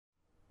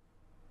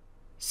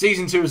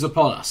Season 2 is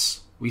upon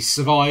us. We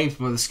survived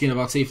by the skin of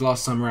our teeth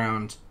last time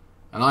round,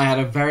 and I had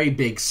a very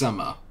big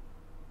summer.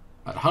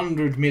 I had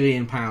 £100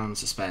 million to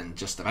spend,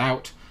 just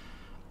about.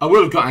 I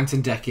would have got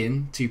Anton Deck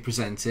in to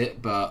present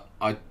it, but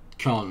I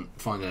can't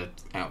find an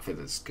outfit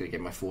that's going to get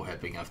my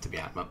forehead big enough to be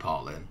at my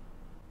Parlin.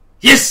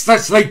 Yes,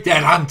 that's like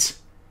that, Hunt!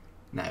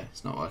 No,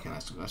 it's not working,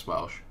 that's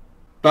Welsh.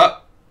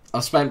 But I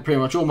spent pretty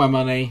much all my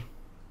money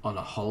on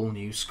a whole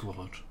new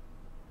squad.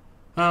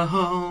 A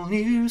whole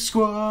new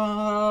squad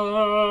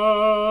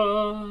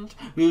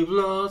with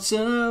lots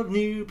of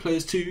new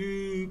players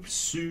to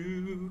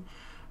pursue.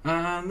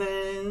 And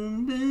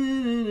then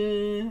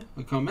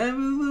I can't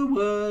remember the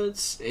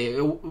words.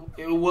 It'll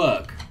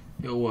work.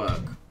 It'll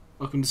work.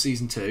 Welcome to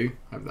season 2.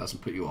 Hope that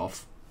doesn't put you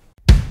off.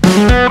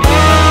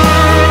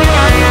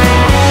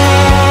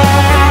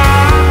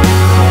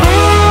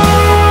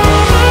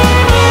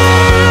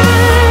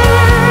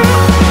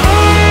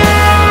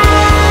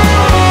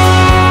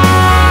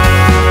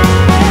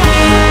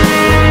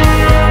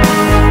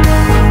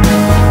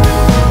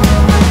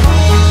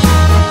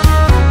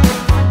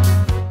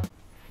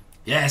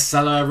 Yes,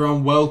 hello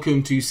everyone,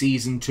 welcome to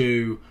Season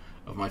 2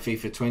 of my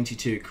FIFA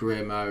 22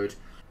 career mode.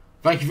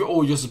 Thank you for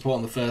all your support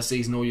on the first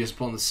season, all your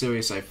support on the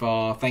series so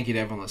far. Thank you to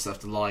everyone that's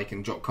left a like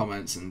and dropped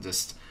comments and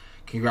just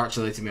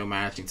congratulated me on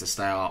managing to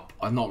stay up.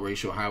 I'm not really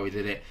sure how we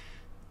did it.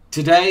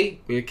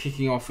 Today, we are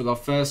kicking off with our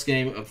first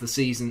game of the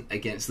season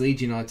against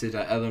Leeds United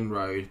at Ellen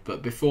Road.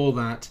 But before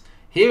that,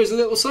 here is a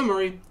little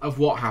summary of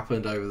what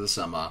happened over the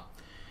summer.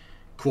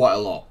 Quite a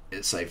lot,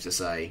 it's safe to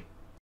say.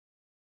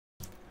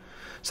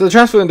 So the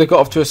transfer window got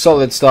off to a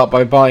solid start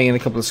by buying in a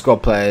couple of squad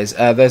players.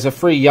 There's a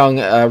free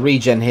young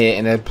regen here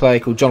in a player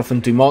called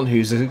Jonathan Dumont,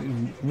 who's a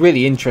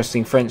really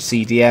interesting French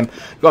CDM.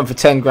 Got him for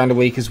 10 grand a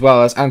week, as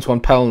well as Antoine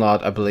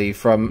Pelnard, I believe,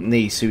 from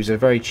Nice, who's a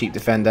very cheap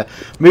defender.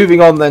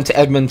 Moving on then to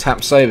Edmund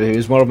Tapsoba, who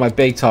is one of my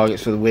big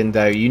targets for the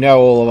window. You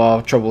know all of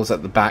our troubles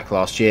at the back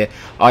last year.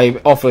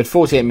 I offered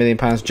 £48 million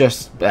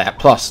just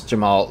plus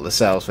Jamal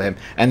Lascelles for him,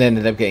 and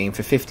ended up getting him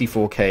for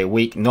 54k a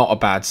week. Not a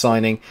bad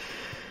signing.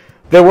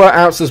 There were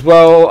outs as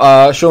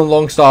well. Sean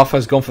Longstaff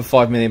has gone for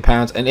 £5 million.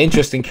 And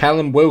interesting,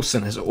 Callum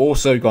Wilson has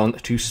also gone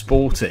to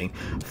Sporting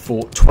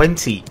for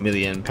 £20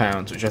 million,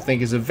 which I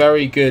think is a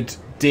very good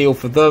deal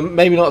for them.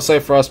 Maybe not so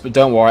for us, but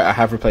don't worry, I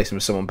have replaced him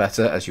with someone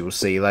better, as you will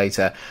see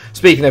later.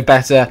 Speaking of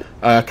better,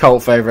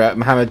 cult favourite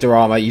Mohamed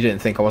Darama, you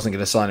didn't think I wasn't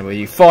going to sign him with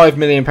you. £5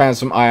 million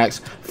from Ajax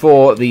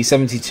for the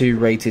 72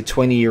 rated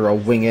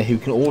 20-year-old winger who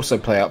can also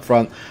play up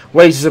front.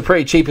 Wages are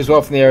pretty cheap as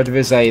well from the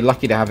Eredivisie,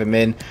 lucky to have him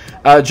in.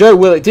 Joe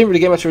Willett didn't really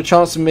get much of a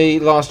chance from me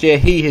last year.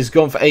 He has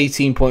gone for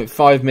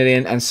 £18.5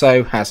 million, and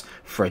so has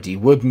Freddie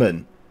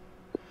Woodman.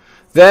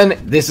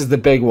 Then, this is the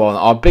big one.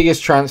 Our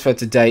biggest transfer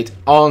to date,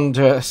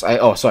 Andres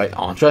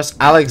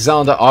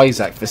Alexander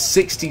Isaac for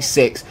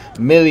 £66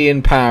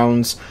 million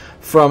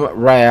from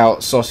Real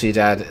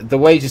Sociedad. The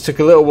wages took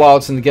a little while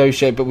to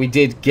negotiate, but we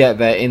did get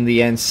there in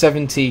the end.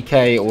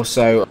 70k or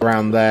so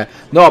around there.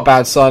 Not a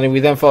bad signing. We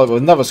then followed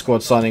with another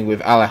squad signing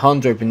with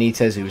Alejandro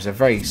Benitez, who was a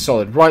very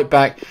solid right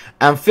back,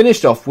 and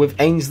finished off with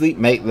Ainsley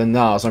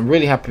Maitland-Niles. I'm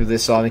really happy with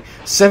this signing.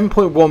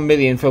 7.1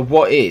 million for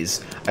what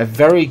is a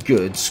very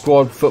good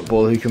squad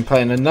footballer who can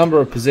play in a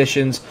number of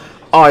positions.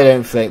 I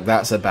don't think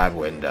that's a bad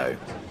window.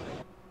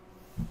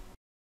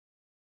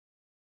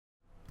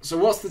 So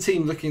what's the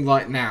team looking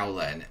like now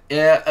then?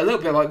 A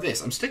little bit like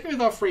this. I'm sticking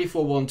with our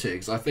 3-4-1-2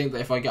 because I think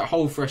that if I get a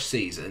whole fresh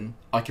season,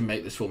 I can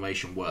make this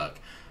formation work.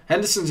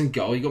 Henderson's in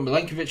goal. You've got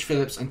Milenkovic,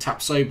 Phillips and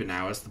Tapsoba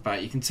now as the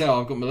back. You can tell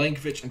I've got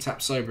Milenkovic and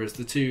Tapsoba as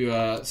the two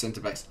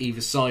centre-backs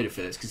either side of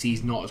Phillips because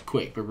he's not as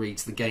quick but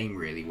reads the game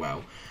really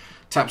well.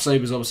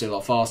 Tapsoba's obviously a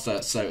lot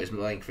faster, so is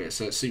Milenkovic,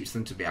 so it suits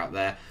them to be out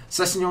there.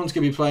 Sessegnon's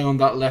going to be playing on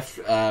that left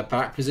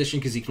back position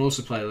because he can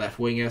also play a left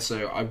winger,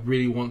 so I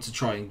really want to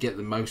try and get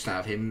the most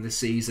out of him this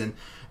season.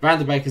 Van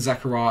der Beek and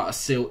Zakaria are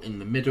still in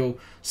the middle.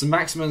 So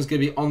Maximan's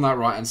going to be on that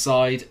right-hand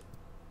side.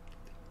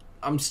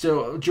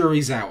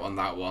 Jury's out on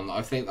that one.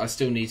 I think I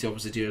still need to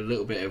obviously do a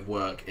little bit of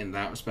work in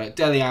that respect.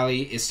 Dele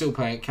Alli is still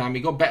playing at Cam.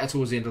 He got better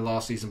towards the end of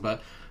last season,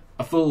 but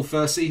a full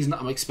first season,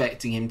 I'm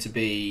expecting him to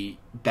be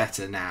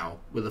better now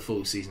with a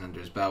full season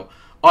under his belt.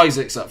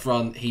 Isaac's up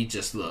front. He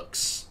just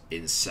looks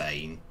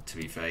insane, to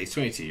be fair. He's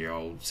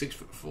 22-year-old,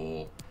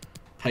 6'4",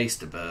 pace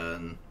to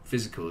burn,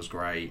 physical is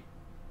great.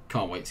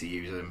 Can't wait to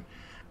use him.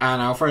 And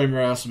Alfredo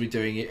Morelos will be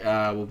doing it.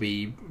 Will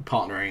be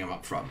partnering him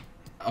up front.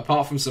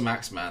 Apart from Sir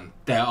Maximan,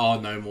 there are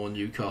no more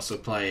Newcastle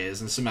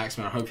players, and Sir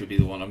Maximan will hopefully be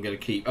the one I'm going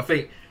to keep. I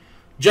think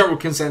general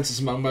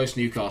consensus among most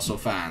Newcastle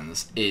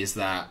fans is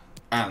that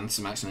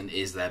Sir Maximan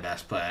is their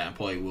best player and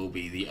probably will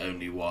be the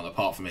only one,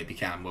 apart from maybe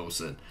Cam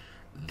Wilson,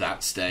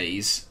 that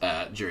stays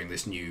during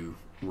this new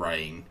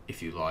reign,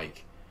 if you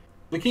like.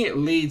 Looking at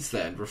Leeds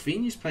then,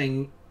 Rafinha's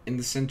playing in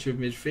the centre of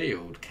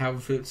midfield.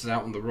 Calvin Phillips is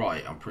out on the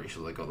right. I'm pretty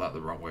sure they got that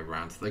the wrong way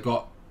around. They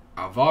got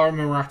Alvaro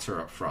Morata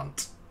up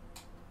front.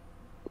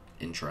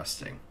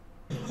 Interesting.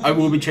 I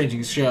will be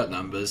changing shirt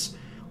numbers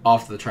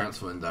after the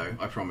transfer window,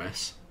 I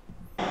promise.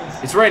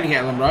 It's raining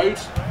at Ellen Road.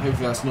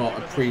 Hopefully that's not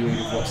a prelude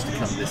of what's to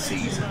come this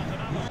season.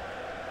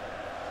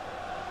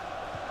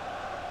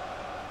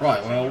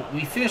 Right, well,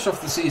 we finished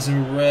off the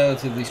season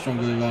relatively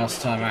strongly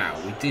last time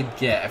out. We did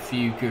get a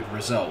few good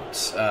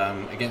results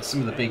against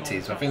some of the big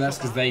teams. I think that's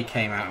because they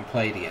came out and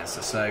played against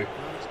us. So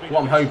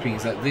what I'm hoping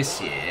is that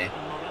this year,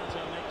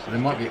 there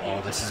might be...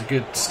 Oh, this is a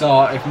good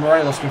start. If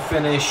Morelos can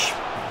finish,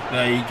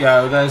 there you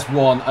go. There's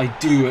one. I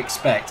do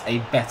expect a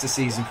better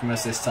season from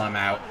us this time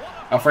out.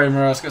 Alfredo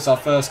Morelos gets our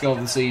first goal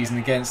of the season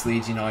against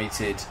Leeds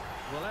United.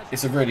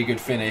 It's a really good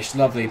finish.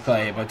 Lovely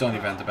play by Donny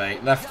van der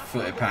Beek.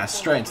 Left-footed pass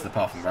straight into the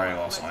path of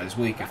Morelos on his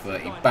weaker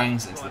foot. He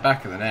bangs it into the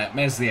back of the net.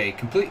 Meslier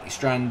completely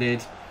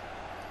stranded.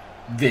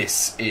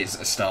 This is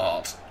a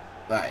start.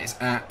 That is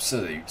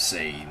absolute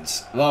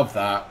scenes. Love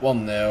that.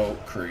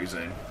 1-0,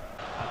 cruising.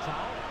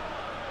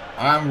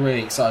 I'm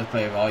really excited to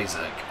play with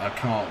Isaac. I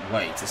can't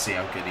wait to see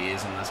how good he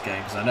is in this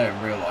game, because I know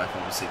in real life,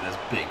 obviously, there's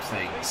big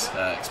things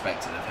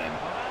expected of him.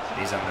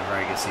 He's having a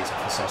very good season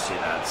for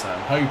Sociedad, so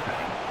I'm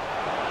hoping...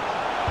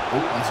 Oh,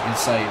 that's a good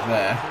save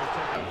there.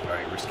 That was a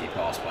very risky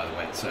pass, by the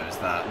way, so is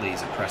that.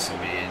 Leeds are pressing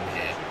me in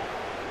here.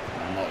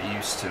 I'm not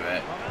used to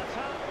it.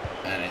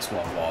 And it's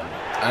 1-1.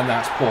 And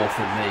that's poor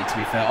from me, to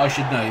be fair. I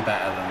should know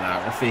better than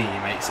that.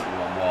 Rafinha makes it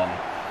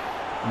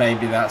 1-1.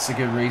 Maybe that's a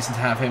good reason to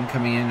have him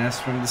coming in as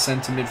from the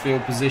centre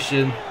midfield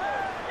position.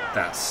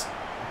 That's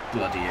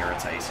bloody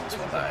irritating, is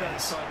what that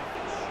is.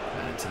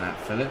 And into Nat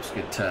Phillips.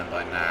 Good turn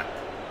by Nat.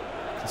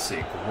 You can see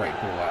a great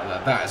ball out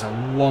there. That is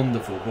a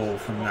wonderful ball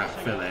from Nat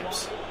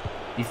Phillips.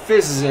 He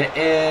fizzes it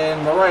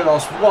in.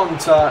 Morelos, one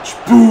touch.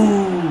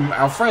 Boom!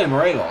 Alfredo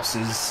Morelos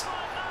is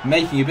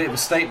making a bit of a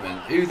statement.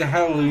 Who the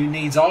hell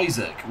needs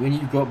Isaac when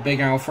you've got big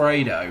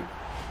Alfredo?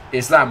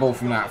 It's that ball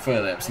from Nat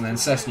Phillips, and then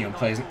Sessegnon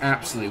plays an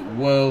absolute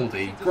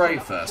worldie.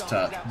 Great first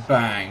touch.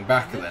 Bang!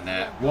 Back of the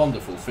net.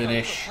 Wonderful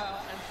finish.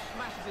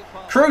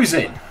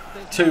 Cruising!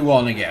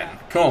 2-1 again.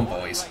 Come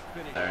on, boys.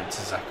 There into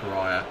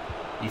Zachariah.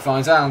 He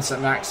finds Alan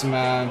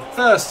St-Maximin.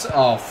 First...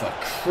 Oh, for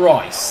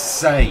Christ's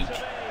sake.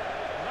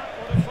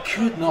 He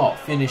could not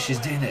finish his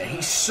dinner.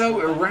 He's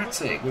so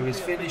erratic with his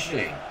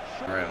finishing.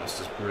 Morelos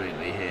does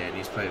brilliantly here, and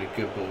he's played a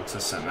good ball to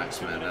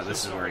St-Maximin. Now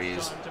this is where he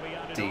is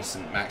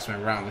decent.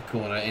 Maximin round the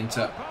corner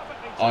into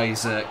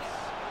Isaac.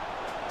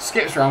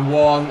 Skips round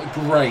one.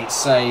 Great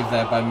save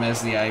there by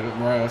Meslier, but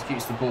Morelos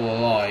keeps the ball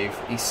alive.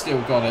 He's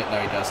still got it. No,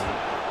 he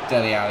doesn't.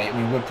 Dele Alli. I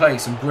mean, we're playing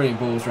some brilliant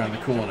balls around the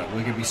corner.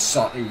 We're going to be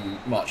so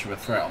much of a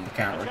threat on the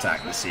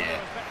counter-attack this year.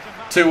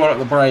 2-1 at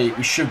the break.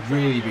 We should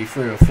really be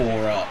 3 or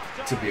 4 up,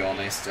 to be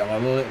honest.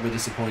 I'm a little bit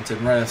disappointed.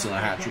 Morelos on a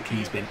hat-trick.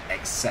 He's been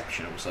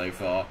exceptional so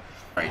far.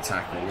 Great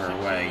tackle. We're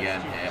away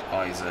again here.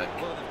 Isaac.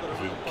 If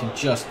he can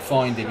just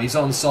find him. He's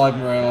onside,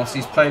 Morelos.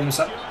 He's played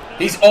himself.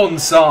 He's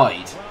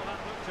onside.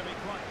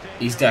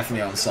 He's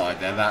definitely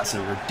onside there. That's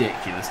a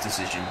ridiculous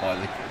decision by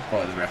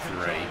the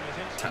referee.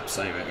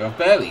 Tapsoba, who I've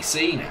barely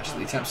seen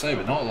actually.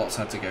 Tapsoba, not a lot's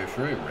had to go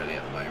through really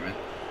at the moment,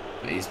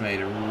 but he's made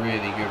a really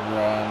good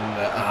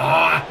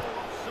run.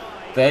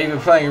 They're either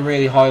playing a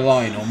really high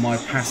line or my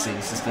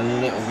passing's just a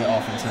little bit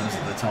off in terms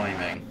of the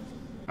timing.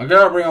 I'm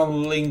going to bring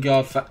on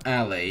Lingard for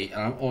Ali, and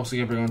I'm also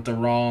going to bring on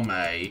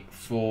Darame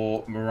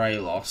for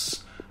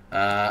Morelos.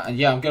 And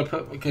yeah, I'm going to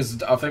put,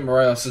 because I think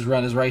Morelos has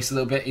run his race a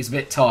little bit. He's a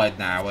bit tired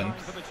now, and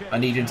I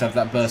need him to have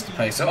that burst of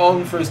pace. So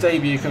on for his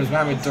debut comes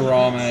Mohamed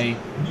Darame.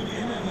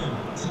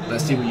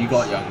 Let's see what you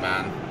got, young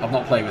man. I've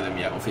not played with him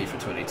yet on FIFA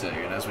 22,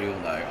 and as we all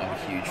know, I'm a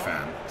huge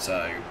fan.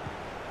 So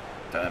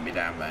don't let me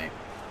down, mate.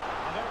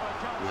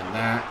 With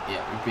that,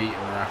 yeah, we've beaten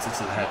Morata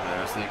to the head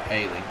there as Luke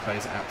Ayling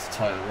plays it out to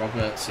Tyler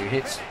Roberts, who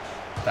hits.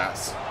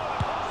 That's...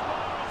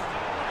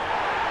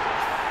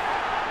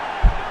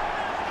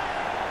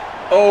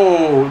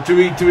 Oh,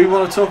 do we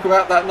want to talk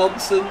about that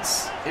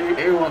nonsense?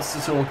 Who wants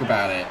to talk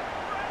about it?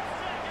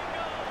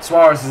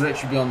 Suarez has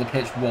literally been on the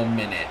pitch 1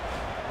 minute.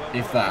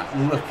 If that,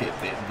 look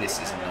at this.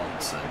 This is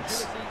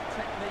nonsense.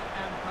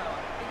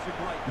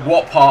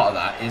 What part of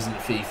that isn't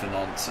FIFA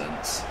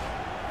nonsense?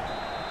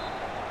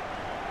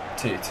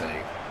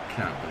 2-2.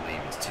 Can't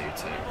believe it's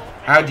 2-2.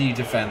 How do you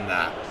defend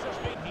that?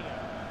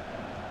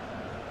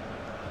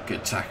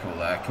 Good tackle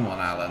there. Come on,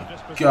 Alan.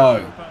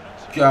 Go.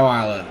 Go,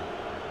 Alan.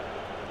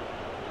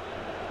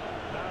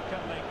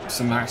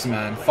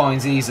 St-Maximin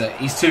finds Isaac.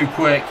 He's too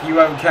quick. You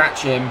won't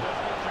catch him.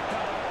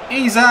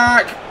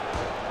 Isaac!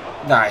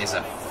 That is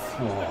a...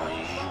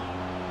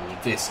 Oh,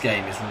 this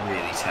game is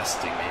really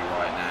testing me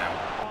right now.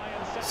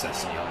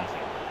 Sessegnon.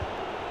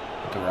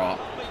 Durant.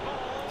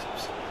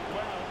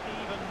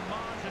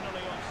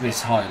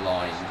 This high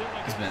line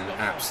has been an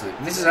absolute...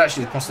 This is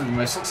actually possibly the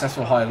most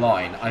successful high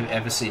line I've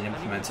ever seen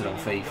implemented on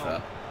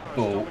FIFA.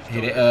 Ball.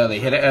 Hit it early.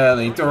 Hit it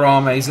early.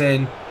 Durame's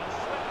in.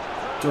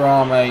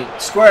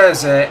 Darame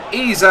squares it.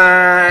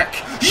 Isaac!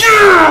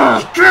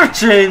 Yeah!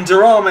 Get in!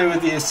 Darame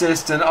with the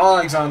assist, and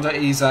Alexander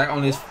Isak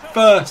on his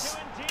first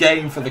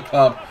game for the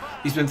club.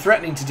 He's been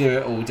threatening to do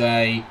it all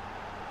day.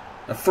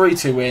 A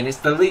 3-2 win. It's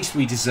the least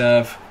we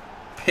deserve.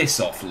 Piss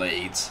off,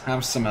 Leeds.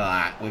 Have some of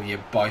that with your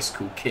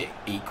bicycle kick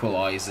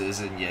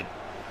equalisers and your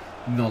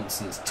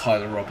nonsense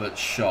Tyler Roberts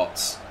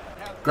shots.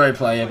 Great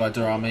play here by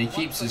Darame. He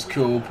keeps his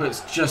cool,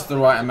 puts just the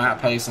right amount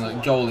of pace on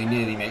it. Goalie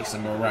nearly makes a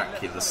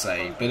miraculous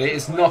save, but it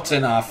is not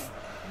enough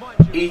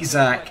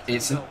Isak,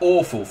 it's an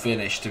awful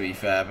finish to be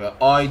fair,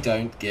 but I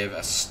don't give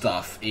a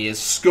stuff. He has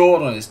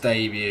scored on his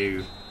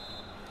debut.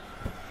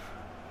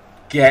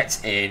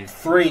 Get in.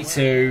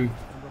 3-2.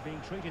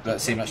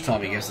 Let's see how much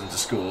time he gives them to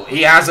score.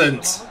 He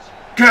hasn't.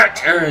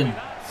 Get in.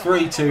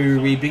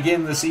 3-2. We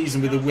begin the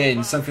season with a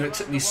win. Something that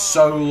took me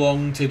so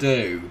long to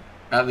do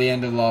at the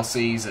end of last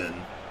season.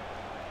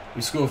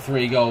 We scored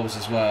 3 goals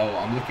as well.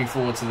 I'm looking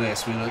forward to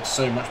this. We look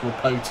so much more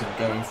potent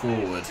going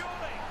forward.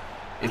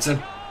 It's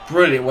a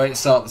brilliant way to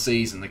start the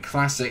season. The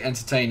classic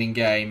entertaining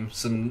game.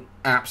 Some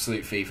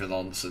absolute FIFA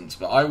nonsense.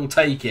 But I will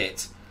take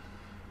it.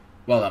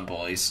 Well done,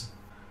 boys.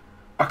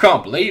 I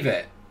can't believe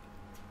it.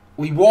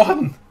 We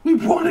won. We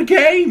won a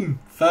game.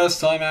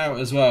 First time out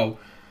as well.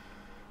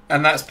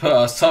 And that's put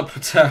us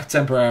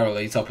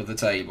temporarily top of the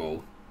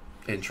table.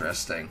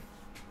 Interesting.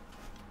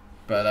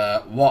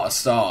 But what a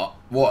start.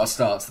 What a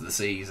start to the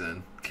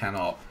season.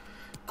 Cannot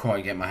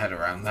quite get my head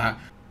around that.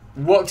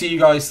 What do you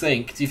guys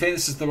think? Do you think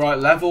this is the right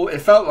level? It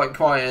felt like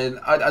quite an...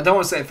 I don't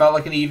want to say it felt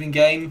like an even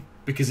game,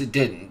 because it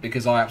didn't,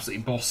 because I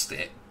absolutely bossed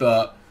it.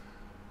 But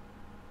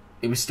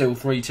it was still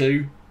 3-2.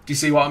 Do you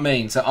see what I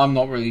mean? So I'm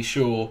not really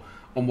sure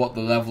on what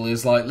the level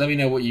is like. Let me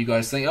know what you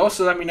guys think.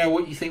 Also, let me know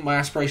what you think my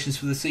aspirations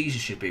for the season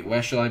should be.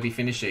 Where should I be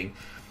finishing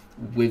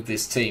with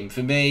this team?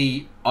 For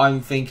me,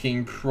 I'm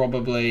thinking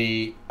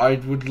probably I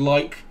would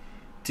like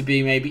to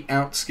be maybe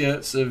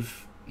outskirts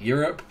of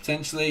Europe,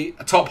 potentially.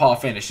 A top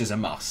half finish is a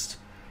must.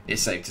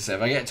 It's safe to say.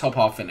 If I get a top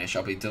half finish,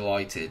 I'll be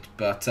delighted.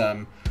 But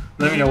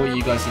let me know what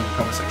you guys think in the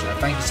comment section.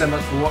 Thank you so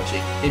much for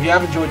watching. If you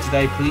have enjoyed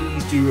today,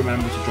 please do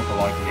remember to drop a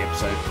like on the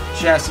episode.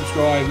 Share,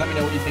 subscribe. Let me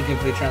know what you think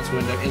of the transfer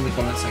window in the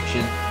comment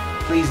section.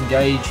 Please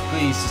engage.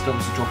 Please just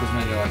obviously drop as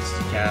many likes as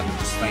you can.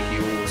 Just thank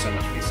you all so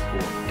much for your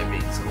support. It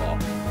means a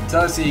lot.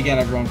 Until I see you again,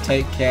 everyone,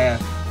 take care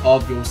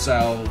of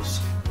yourselves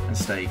and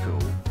stay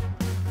cool.